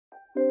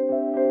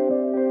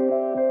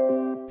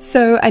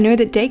So I know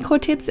that decor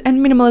tips and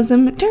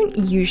minimalism don't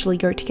usually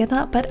go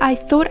together, but I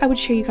thought I would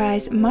show you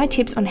guys my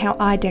tips on how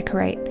I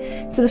decorate.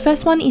 So the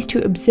first one is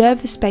to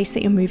observe the space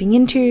that you're moving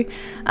into.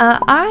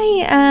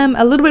 I am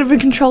a little bit of a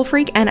control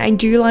freak and I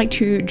do like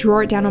to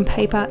draw it down on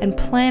paper and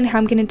plan how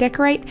I'm going to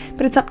decorate,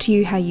 but it's up to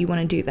you how you want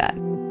to do that.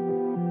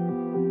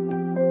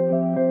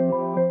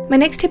 My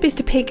next tip is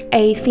to pick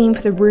a theme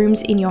for the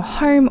rooms in your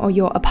home or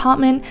your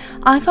apartment.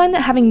 I find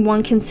that having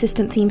one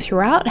consistent theme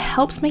throughout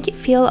helps make it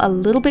feel a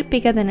little bit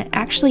bigger than it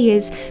actually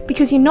is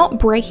because you're not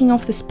breaking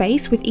off the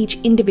space with each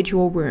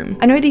individual room.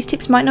 I know these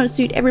tips might not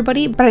suit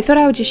everybody, but I thought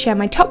I would just share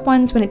my top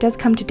ones when it does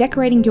come to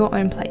decorating your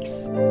own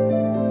place.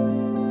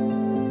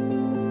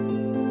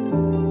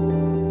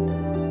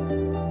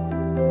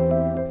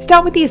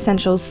 Start with the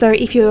essentials. So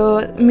if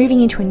you're moving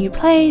into a new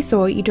place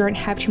or you don't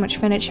have too much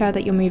furniture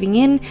that you're moving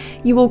in,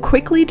 you will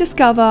quickly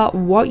discover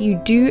what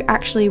you do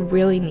actually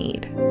really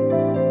need.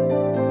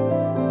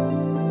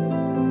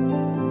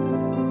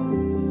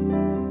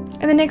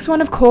 And the next one,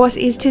 of course,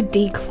 is to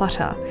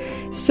declutter.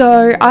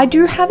 So I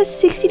do have a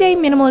 60-day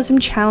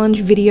minimalism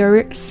challenge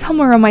video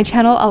somewhere on my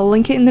channel. I'll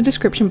link it in the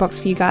description box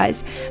for you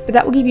guys. But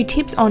that will give you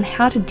tips on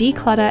how to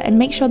declutter and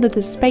make sure that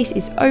the space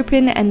is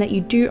open and that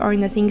you do own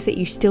the things that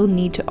you still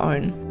need to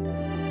own.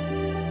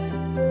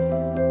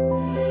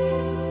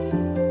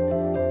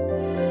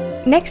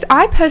 Next,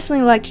 I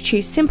personally like to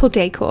choose simple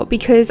decor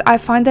because I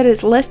find that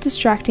it's less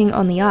distracting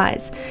on the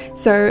eyes.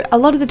 So a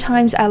lot of the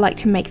times I like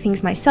to make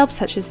things myself,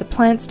 such as the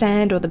plant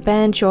stand or the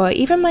bench or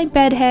even my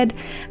bed head,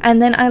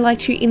 and then I like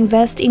to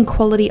invest in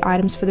quality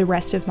items for the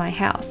rest of my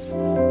house.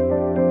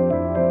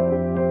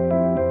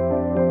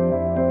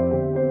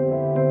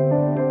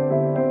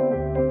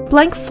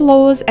 Blank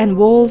floors and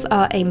walls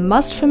are a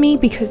must for me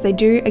because they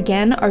do,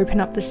 again, open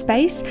up the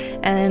space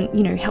and,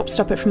 help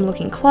stop it from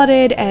looking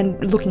cluttered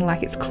and looking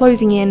like it's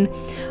closing in.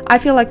 I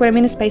feel like when I'm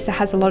in a space that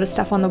has a lot of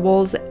stuff on the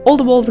walls, all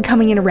the walls are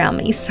coming in around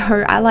me,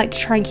 so I like to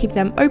try and keep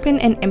them open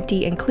and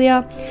empty and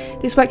clear.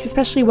 This works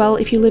especially well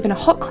if you live in a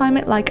hot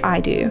climate like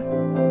I do.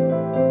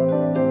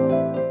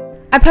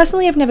 I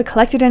personally have never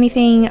collected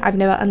anything. I've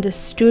never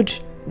understood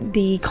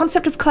the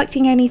concept of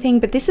collecting anything,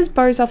 but this is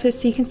Beau's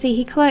office, so you can see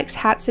he collects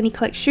hats and he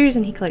collects shoes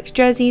and he collects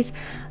jerseys.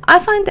 I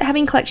find that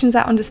having collections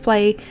out on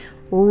display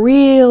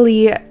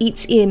really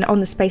eats in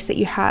on the space that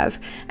you have,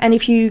 and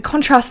if you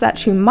contrast that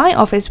to my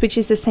office, which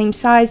is the same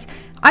size,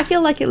 I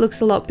feel like it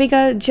looks a lot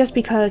bigger just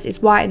because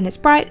it's white and it's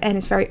bright and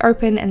it's very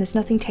open and there's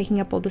nothing taking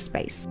up all the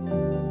space.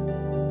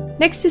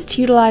 Next is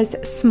to utilize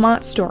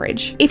smart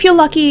storage. If you're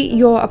lucky,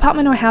 your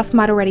apartment or house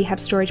might already have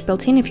storage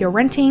built in if you're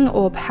renting,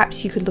 or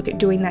perhaps you could look at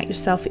doing that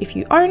yourself if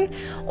you own,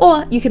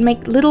 or you can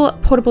make little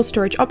portable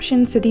storage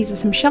options. So these are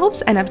some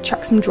shelves and I've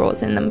chucked some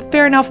drawers in them.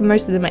 Fair enough,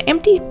 most of them are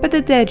empty, but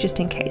they're there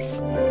just in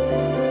case.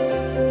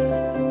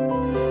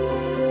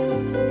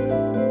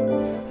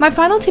 My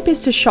final tip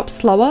is to shop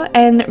slower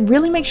and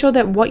really make sure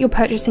that what you're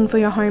purchasing for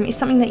your home is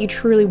something that you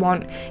truly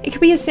want. It could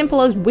be as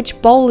simple as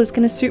which bowl is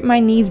going to suit my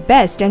needs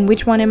best and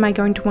which one am I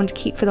going to want to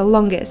keep for the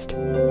longest.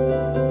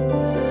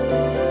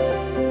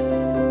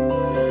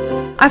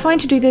 I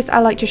find to do this, I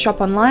like to shop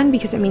online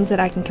because it means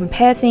that I can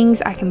compare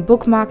things, I can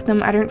bookmark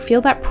them, I don't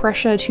feel that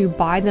pressure to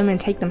buy them and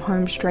take them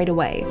home straight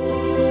away.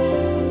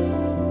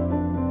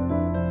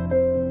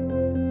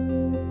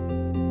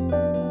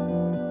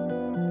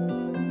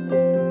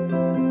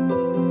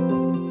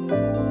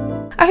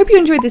 I hope you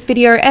enjoyed this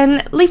video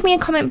and leave me a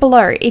comment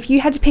below. If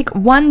you had to pick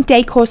one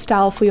decor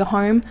style for your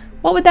home,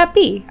 what would that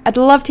be? I'd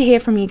love to hear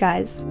from you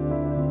guys.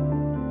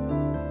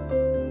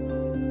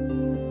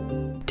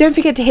 Don't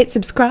forget to hit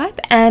subscribe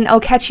and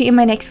I'll catch you in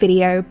my next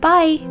video.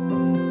 Bye!